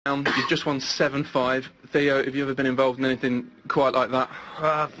You've just won 7-5. Theo, have you ever been involved in anything quite like that?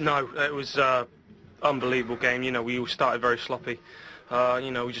 No, it was unbelievable game. You know, we all started very sloppy. You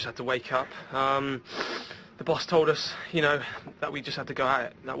know, we just had to wake up. The boss told us, you know, that we just had to go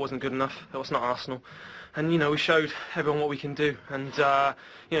at it. That wasn't good enough. That was not Arsenal. And, you know, we showed everyone what we can do. And,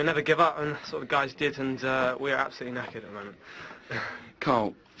 you know, never give up. And that's what the guys did. And we're absolutely knackered at the moment.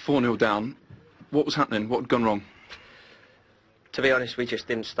 Carl, 4-0 down. What was happening? What had gone wrong? To be honest, we just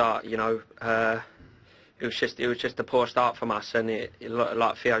didn't start. You know, it was just a poor start from us, and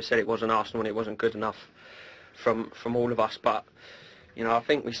like Theo said, it wasn't Arsenal, and it wasn't good enough from all of us. But you know, I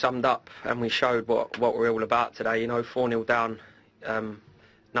think we summed up and we showed what we're all about today. You know, 4-0 down.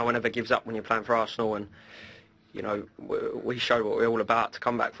 No one ever gives up when you're playing for Arsenal, and you know, we showed what we're all about. To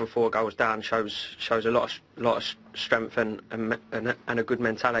come back from 4 goals down shows a lot of strength and a good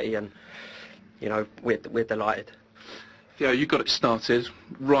mentality, and you know, we're delighted. Yeah, you got it started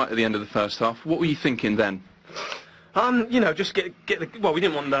right at the end of the first half. What were you thinking then? You know, just get the. Well, we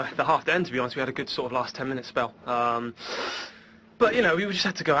didn't want the half to end, to be honest. We had a good sort of last 10-minute spell. But you know, we just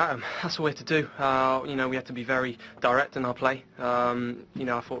had to go at them. That's all we had to do. You know, we had to be very direct in our play. You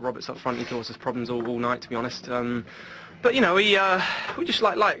know, I thought Roberts up front, he caused us problems all night, to be honest. But you know, we just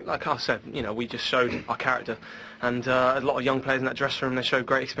like I said, you know, we just showed our character, and a lot of young players in that dressing room. They showed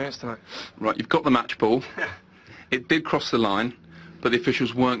great experience tonight. Right, you've got the match ball. It did cross the line, but the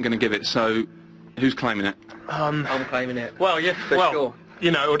officials weren't going to give it. So, who's claiming it? I'm claiming it. Well, yeah, for sure.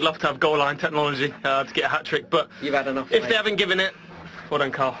 You know, I would love to have goal line technology to get a hat trick, but you've had enough. If they haven't given it, well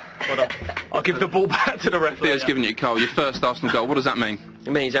done, Carl. Well done. I'll give the ball back to the referee. Theo's giving you, Carl, your first Arsenal goal. What does that mean?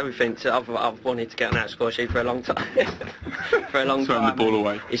 It means everything. I've wanted to get on that score sheet for a long time. For a long time. Throwing the ball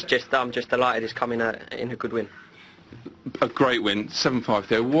away. It's just I'm just delighted it's coming in a good win. A great win, 7-5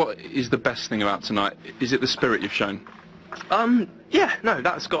 Theo. What is the best thing about tonight? Is it the spirit you've shown? Yeah, no,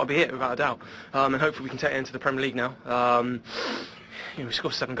 that's got to be it, without a doubt. And hopefully we can take it into the Premier League now. You know, we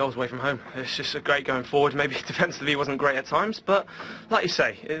scored 7 goals away from home. It's just a great going forward. Maybe defensively it wasn't great at times, but like you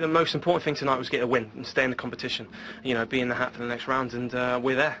say, the most important thing tonight was get a win and stay in the competition. You know, be in the hat for the next round, and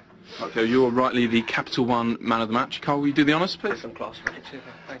we're there. Right, Theo, you're rightly the Capital One man of the match. Carl, will you do the honours, please? Some class, mate.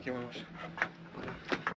 Thank you very much.